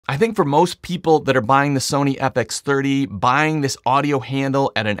I think for most people that are buying the Sony FX30, buying this audio handle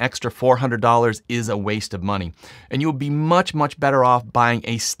at an extra $400 is a waste of money. And you'll be much, much better off buying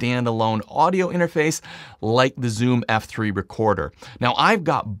a standalone audio interface like the Zoom F3 recorder. Now, I've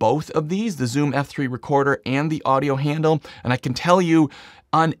got both of these, the Zoom F3 recorder and the audio handle, and I can tell you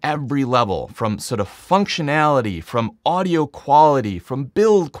on every level, from sort of functionality, from audio quality, from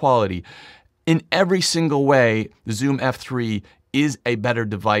build quality, in every single way, the Zoom F3 is a better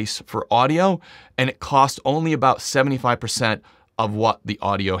device for audio, and it costs only about 75% of what the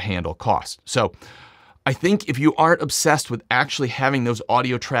audio handle costs. So I think if you aren't obsessed with actually having those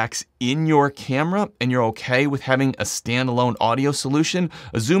audio tracks in your camera and you're okay with having a standalone audio solution,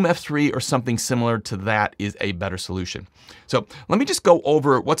 a Zoom F3 or something similar to that is a better solution. So let me just go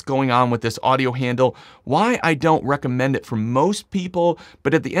over what's going on with this audio handle, why I don't recommend it for most people,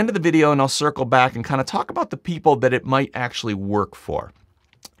 but at the end of the video, and I'll circle back and kind of talk about the people that it might actually work for.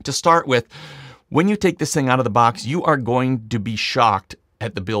 To start with, when you take this thing out of the box, you are going to be shocked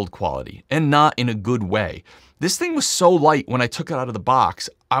at the build quality, and not in a good way. This thing was so light when I took it out of the box,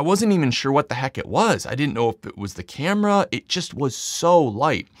 I wasn't even sure what the heck it was. I didn't know if it was the camera, it just was so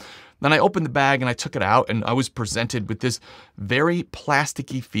light. Then I opened the bag and I took it out and I was presented with this very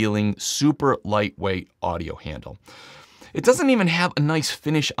plasticky feeling, super lightweight audio handle. It doesn't even have a nice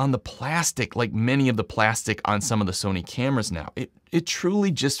finish on the plastic like many of the plastic on some of the Sony cameras now. It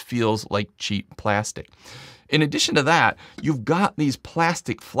truly just feels like cheap plastic. In addition to that, you've got these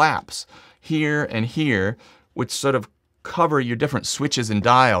plastic flaps here and here, which sort of cover your different switches and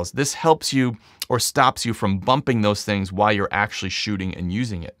dials. This helps you or stops you from bumping those things while you're actually shooting and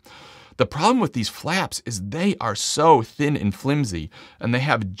using it. The problem with these flaps is they are so thin and flimsy, and they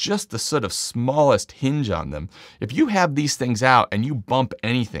have just the sort of smallest hinge on them. If you have these things out and you bump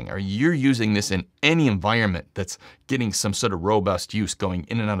anything, or you're using this in any environment that's getting some sort of robust use going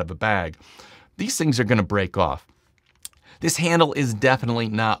in and out of a bag, these things are going to break off. This handle is definitely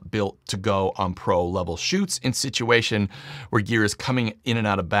not built to go on pro level shoots in situation where gear is coming in and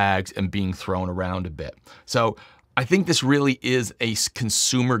out of bags and being thrown around a bit. So I think this really is a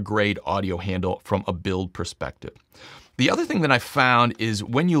consumer grade audio handle from a build perspective. The other thing that I found is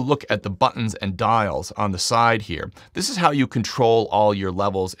when you look at the buttons and dials on the side here, this is how you control all your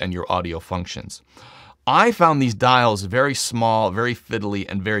levels and your audio functions. I found these dials very small, very fiddly,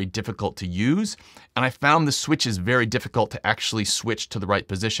 and very difficult to use. And I found the switches very difficult to actually switch to the right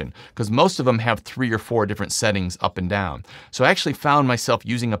position because most of them have 3 or 4 different settings up and down. So I actually found myself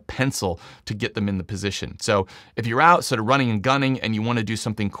using a pencil to get them in the position. So if you're out sort of running and gunning and you want to do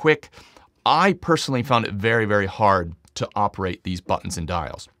something quick, I personally found it very, very hard to operate these buttons and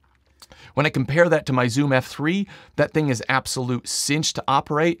dials. When I compare that to my Zoom F3, that thing is absolute cinch to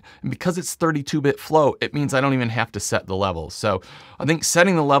operate. And because it's 32-bit float, it means I don't even have to set the levels. So I think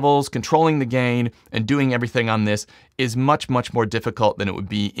setting the levels, controlling the gain, and doing everything on this is much, much more difficult than it would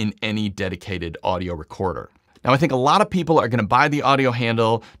be in any dedicated audio recorder. Now, I think a lot of people are going to buy the audio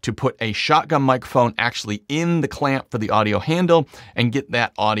handle to put a shotgun microphone actually in the clamp for the audio handle and get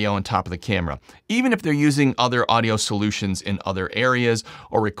that audio on top of the camera, even if they're using other audio solutions in other areas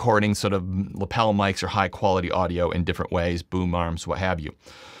or recording sort of lapel mics or high quality audio in different ways, boom arms, what have you.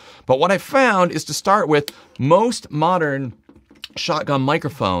 But what I found is, to start with, most modern shotgun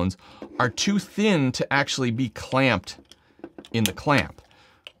microphones are too thin to actually be clamped in the clamp.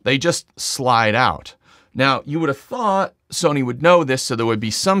 They just slide out. Now, you would have thought Sony would know this, so there would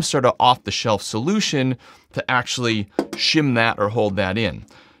be some sort of off-the-shelf solution to actually shim that or hold that in.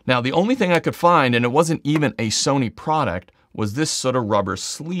 Now, the only thing I could find, and it wasn't even a Sony product, was this sort of rubber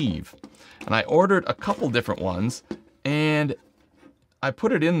sleeve. And I ordered a couple different ones, and I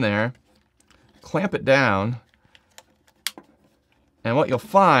put it in there, clamp it down, and what you'll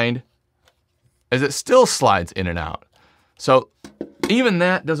find is it still slides in and out. So even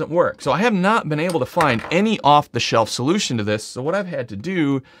that doesn't work. So I have not been able to find any off-the-shelf solution to this. So what I've had to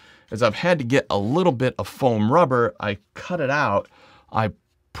do is I've had to get a little bit of foam rubber. I cut it out. I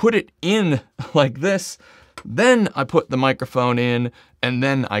put it in like this. Then I put the microphone in, and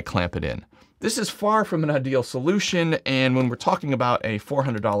then I clamp it in. This is far from an ideal solution. And when we're talking about a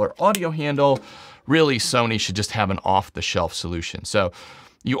 $400 audio handle, really Sony should just have an off-the-shelf solution. So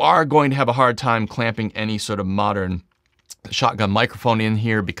you are going to have a hard time clamping any sort of modern shotgun microphone in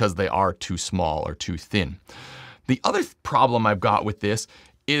here because they are too small or too thin. The other problem I've got with this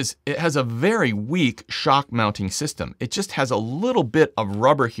is it has a very weak shock mounting system. It just has a little bit of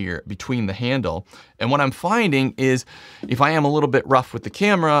rubber here between the handle. And what I'm finding is if I am a little bit rough with the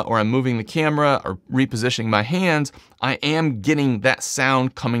camera, or I'm moving the camera or repositioning my hands, I am getting that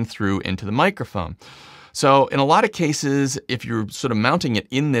sound coming through into the microphone. So in a lot of cases, if you're sort of mounting it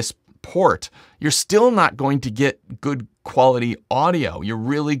in this port, you're still not going to get good quality audio. You're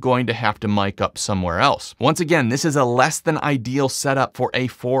really going to have to mic up somewhere else. Once again, this is a less than ideal setup for a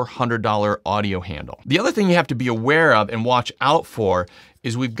 $400 audio handle. The other thing you have to be aware of and watch out for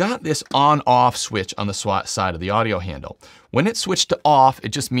is we've got this on-off switch on the side of the audio handle. When it's switched to off, it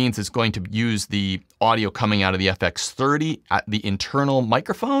just means it's going to use the audio coming out of the FX30 at the internal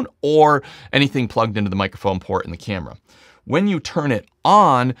microphone or anything plugged into the microphone port in the camera. When you turn it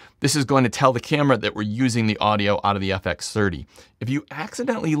on, this is going to tell the camera that we're using the audio out of the FX30. If you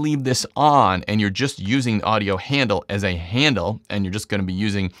accidentally leave this on and you're just using the audio handle as a handle, and you're just going to be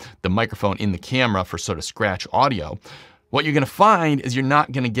using the microphone in the camera for sort of scratch audio, what you're going to find is you're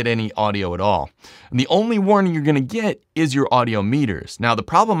not going to get any audio at all. And the only warning you're going to get is your audio meters. Now, the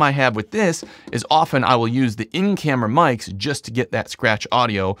problem I have with this is often I will use the in-camera mics just to get that scratch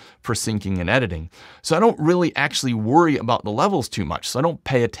audio for syncing and editing. So I don't really actually worry about the levels too much. So I don't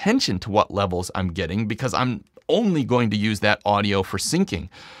pay attention to what levels I'm getting because I'm only going to use that audio for syncing.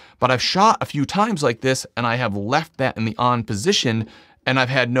 But I've shot a few times like this and I have left that in the on position and I've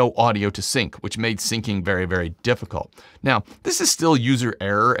had no audio to sync, which made syncing very, very difficult. Now, this is still user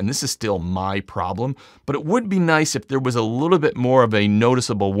error and this is still my problem, but it would be nice if there was a little bit more of a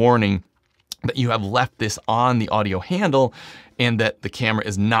noticeable warning that you have left this on the audio handle and that the camera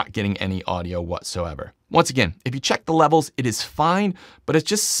is not getting any audio whatsoever. Once again, if you check the levels, it is fine, but it's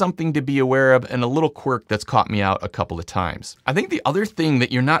just something to be aware of and a little quirk that's caught me out a couple of times. I think the other thing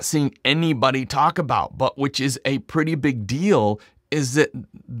that you're not seeing anybody talk about, but which is a pretty big deal, is that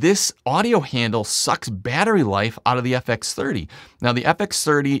this audio handle sucks battery life out of the FX30. Now the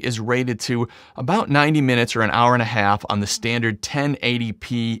FX30 is rated to about 90 minutes or an hour and a half on the standard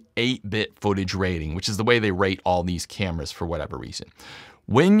 1080p 8-bit footage rating, which is the way they rate all these cameras for whatever reason.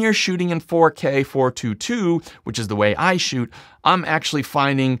 When you're shooting in 4K 422, which is the way I shoot, I'm actually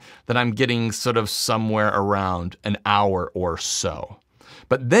finding that I'm getting sort of somewhere around an hour or so.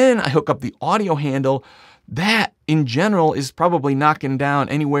 But then I hook up the audio handle. That, in general, is probably knocking down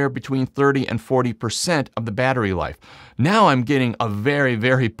anywhere between 30 and 40% of the battery life. Now I'm getting a very,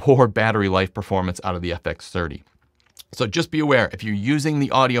 very poor battery life performance out of the FX30. So just be aware, if you're using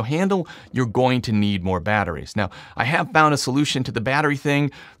the audio handle, you're going to need more batteries. Now, I have found a solution to the battery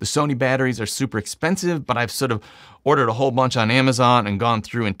thing. The Sony batteries are super expensive, but I've sort of ordered a whole bunch on Amazon and gone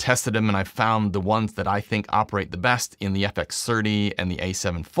through and tested them, and I found the ones that I think operate the best in the FX30 and the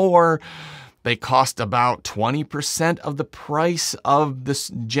A7 IV. They cost about 20% of the price of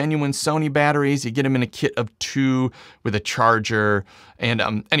the genuine Sony batteries. You get them in a kit of 2 with a charger.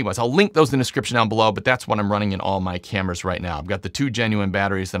 And anyways, I'll link those in the description down below, but that's what I'm running in all my cameras right now. I've got the 2 genuine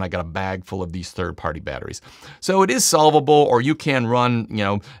batteries, then I got a bag full of these third-party batteries. So it is solvable, or you can run,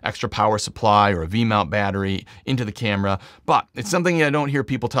 extra power supply or a V-mount battery into the camera, but it's something I don't hear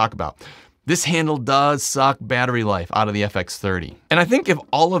people talk about. This handle does suck battery life out of the FX30. And I think if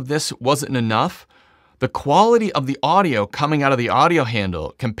all of this wasn't enough, the quality of the audio coming out of the audio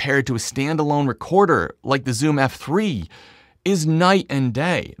handle compared to a standalone recorder like the Zoom F3 is night and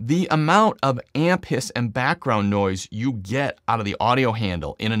day. The amount of amp hiss and background noise you get out of the audio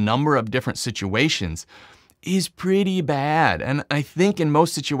handle in a number of different situations is pretty bad. And I think in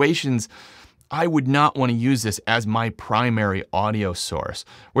most situations, I would not want to use this as my primary audio source.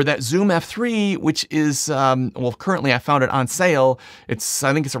 Where that Zoom F3, which is, well, currently I found it on sale. I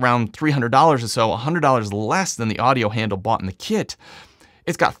think it's around $300 or so, $100 less than the audio handle bought in the kit.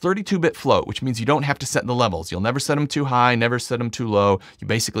 It's got 32-bit float, which means you don't have to set the levels. You'll never set them too high, never set them too low. You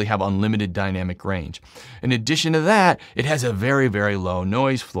basically have unlimited dynamic range. In addition to that, it has a very, very low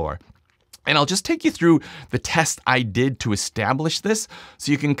noise floor. And I'll just take you through the test I did to establish this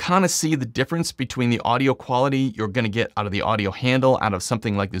so you can kind of see the difference between the audio quality you're going to get out of the audio handle out of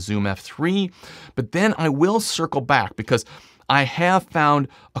something like the Zoom F3. But then I will circle back because I have found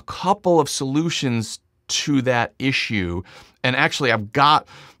a couple of solutions to that issue. And actually, I've got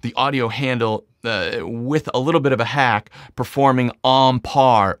the audio handle with a little bit of a hack performing on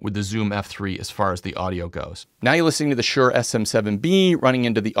par with the Zoom F3 as far as the audio goes. Now you're listening to the Shure SM7B running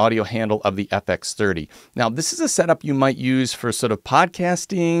into the audio handle of the FX30. Now this is a setup you might use for sort of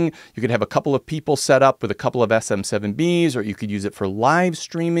podcasting. You could have a couple of people set up with a couple of SM7Bs, or you could use it for live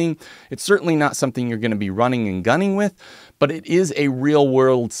streaming. It's certainly not something you're going to be running and gunning with, but it is a real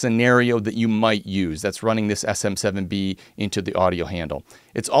world scenario that you might use. That's running this SM7B into the audio handle.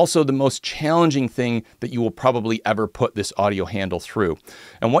 It's also the most challenging thing that you will probably ever put this audio handle through.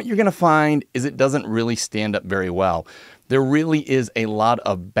 And what you're going to find is it doesn't really stand up very well. There really is a lot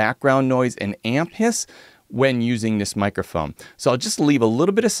of background noise and amp hiss, when using this microphone. So I'll just leave a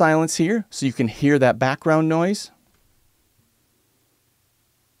little bit of silence here so you can hear that background noise.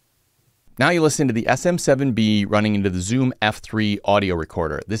 Now you listen to the SM7B running into the Zoom F3 audio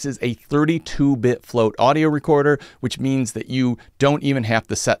recorder. This is a 32-bit float audio recorder, which means that you don't even have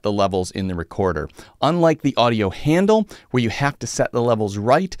to set the levels in the recorder. Unlike the audio handle, where you have to set the levels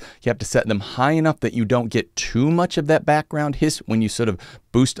right, you have to set them high enough that you don't get too much of that background hiss when you sort of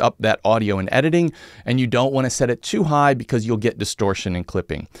boost up that audio in editing, and you don't want to set it too high because you'll get distortion and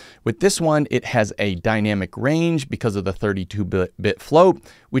clipping. With this one, it has a dynamic range because of the 32-bit float,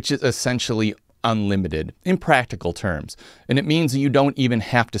 which is essentially unlimited in practical terms. And it means that you don't even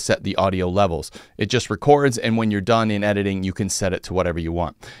have to set the audio levels. It just records, and when you're done in editing, you can set it to whatever you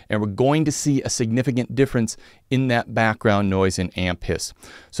want. And we're going to see a significant difference in that background noise and amp hiss.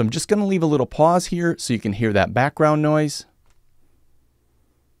 So I'm just going to leave a little pause here so you can hear that background noise.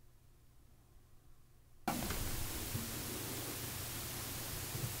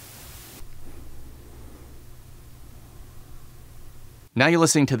 Now you're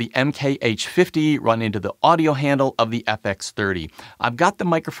listening to the MKH50 run into the audio handle of the FX30. I've got the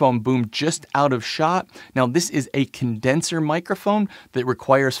microphone boom just out of shot. Now this is a condenser microphone that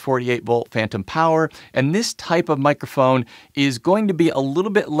requires 48-volt phantom power, and this type of microphone is going to be a little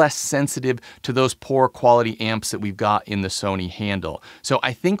bit less sensitive to those poor quality amps that we've got in the Sony handle. So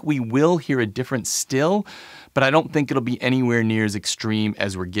I think we will hear a difference still, but I don't think it'll be anywhere near as extreme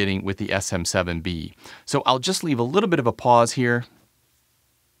as we're getting with the SM7B. So I'll just leave a little bit of a pause here.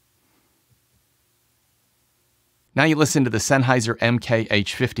 Now you listen to the Sennheiser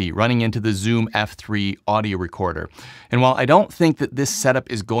MKH50 running into the Zoom F3 audio recorder. And while I don't think that this setup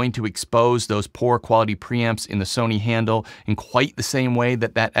is going to expose those poor quality preamps in the Sony handle in quite the same way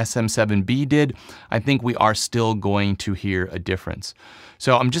that that SM7B did, I think we are still going to hear a difference.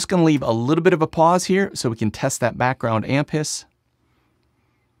 So I'm just going to leave a little bit of a pause here so we can test that background amp hiss.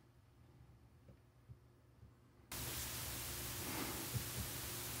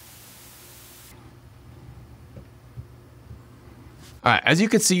 All right, as you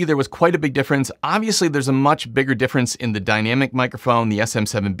can see, there was quite a big difference. Obviously, there's a much bigger difference in the dynamic microphone, the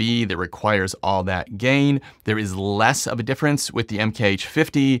SM7B, that requires all that gain. There is less of a difference with the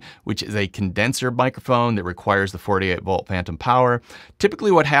MKH50, which is a condenser microphone that requires the 48-volt phantom power.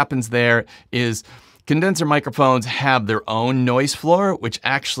 Typically what happens there is condenser microphones have their own noise floor, which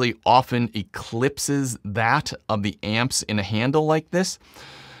actually often eclipses that of the amps in a handle like this.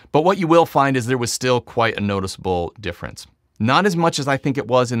 But what you will find is there was still quite a noticeable difference. Not as much as I think it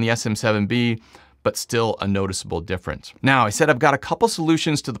was in the SM7B, but still a noticeable difference. Now, I said I've got a couple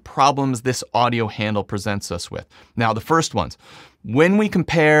solutions to the problems this audio handle presents us with. Now, the first ones, when we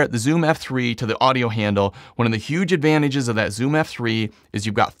compare the Zoom F3 to the audio handle, one of the huge advantages of that Zoom F3 is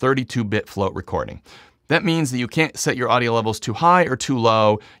you've got 32-bit float recording. That means that you can't set your audio levels too high or too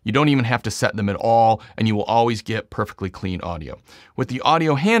low. You don't even have to set them at all, and you will always get perfectly clean audio. With the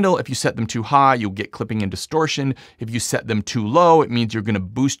audio handle, if you set them too high, you'll get clipping and distortion. If you set them too low, it means you're gonna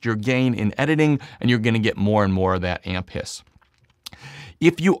boost your gain in editing, and you're gonna get more and more of that amp hiss.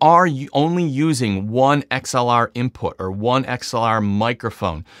 If you are only using one XLR input or one XLR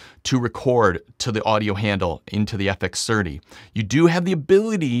microphone to record to the audio handle into the FX30, you do have the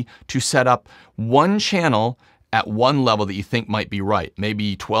ability to set up one channel at one level that you think might be right,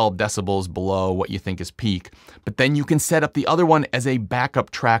 maybe 12 decibels below what you think is peak, but then you can set up the other one as a backup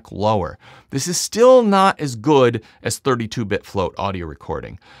track lower. This is still not as good as 32-bit float audio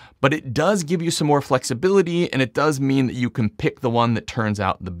recording, but it does give you some more flexibility, and it does mean that you can pick the one that turns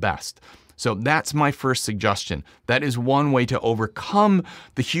out the best. So that's my first suggestion. That is one way to overcome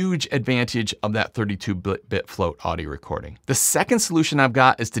the huge advantage of that 32-bit float audio recording. The second solution I've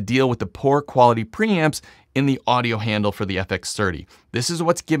got is to deal with the poor quality preamps in the audio handle for the FX30. This is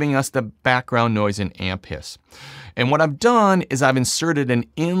what's giving us the background noise and amp hiss. And what I've done is I've inserted an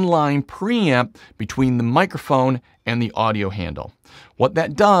inline preamp between the microphone and the audio handle. What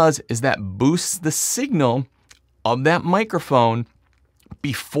that does is that boosts the signal of that microphone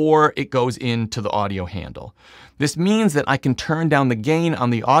before it goes into the audio handle. This means that I can turn down the gain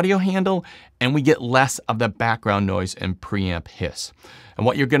on the audio handle and we get less of the background noise and preamp hiss. And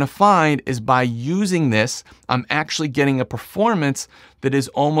what you're gonna find is by using this, I'm actually getting a performance that is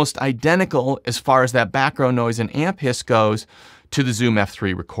almost identical as far as that background noise and amp hiss goes to the Zoom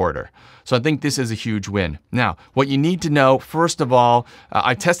F3 recorder. So I think this is a huge win. Now, what you need to know, first of all,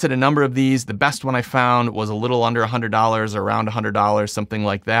 I tested a number of these. The best one I found was a little under $100, around $100, something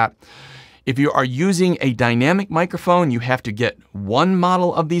like that. If you are using a dynamic microphone, you have to get one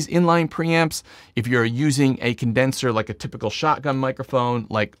model of these inline preamps. If you're using a condenser like a typical shotgun microphone,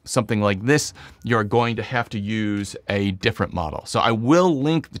 like something like this, you're going to have to use a different model. So I will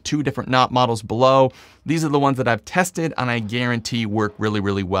link the two different knob models below. These are the ones that I've tested and I guarantee work really,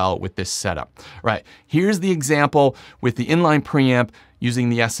 really well with this setup. Right, here's the example with the inline preamp using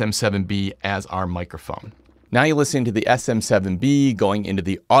the SM7B as our microphone. Now you're listening to the SM7B going into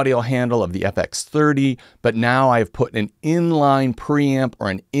the audio handle of the FX30, but now I've put an inline preamp or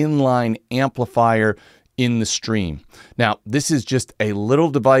an inline amplifier in the stream. Now, this is just a little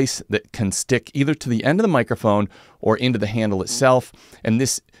device that can stick either to the end of the microphone or into the handle itself, and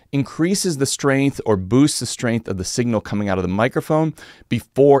this increases the strength or boosts the strength of the signal coming out of the microphone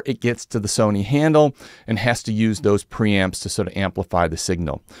before it gets to the Sony handle and has to use those preamps to sort of amplify the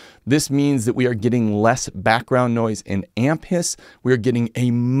signal. This means that we are getting less background noise and amp hiss. We are getting a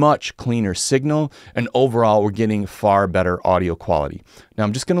much cleaner signal, and overall we're getting far better audio quality. Now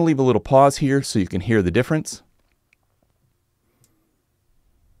I'm just going to leave a little pause here so you can hear the difference.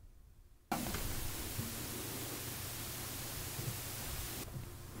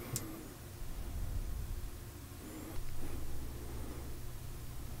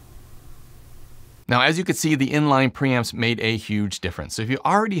 Now, as you can see, the inline preamps made a huge difference. So if you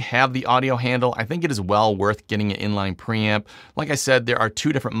already have the audio handle, I think it is well worth getting an inline preamp. Like I said, there are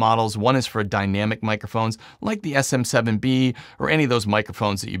two different models. One is for dynamic microphones like the SM7B or any of those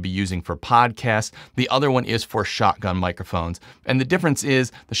microphones that you'd be using for podcasts. The other one is for shotgun microphones. And the difference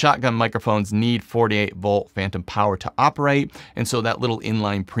is the shotgun microphones need 48-volt phantom power to operate. And so that little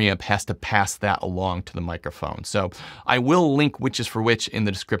inline preamp has to pass that along to the microphone. So I will link which is for which in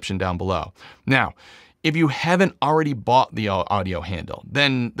the description down below. Now, if you haven't already bought the audio handle,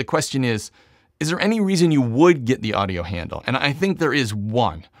 then the question is there any reason you would get the audio handle? And I think there is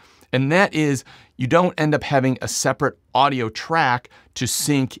one, and that is you don't end up having a separate audio track to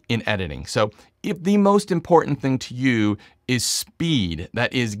sync in editing. So if the most important thing to you is speed,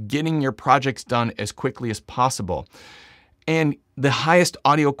 that is getting your projects done as quickly as possible, and the highest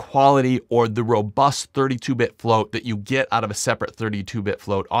audio quality or the robust 32-bit float that you get out of a separate 32-bit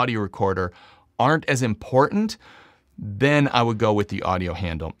float audio recorder aren't as important, then I would go with the audio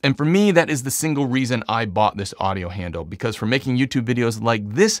handle. And for me, that is the single reason I bought this audio handle, because for making YouTube videos like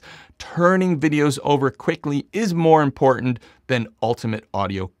this, turning videos over quickly is more important than ultimate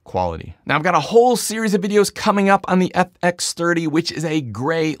audio quality. Now I've got a whole series of videos coming up on the FX30, which is a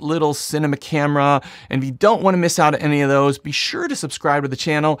great little cinema camera. And if you don't want to miss out on any of those, be sure to subscribe to the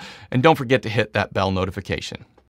channel and don't forget to hit that bell notification.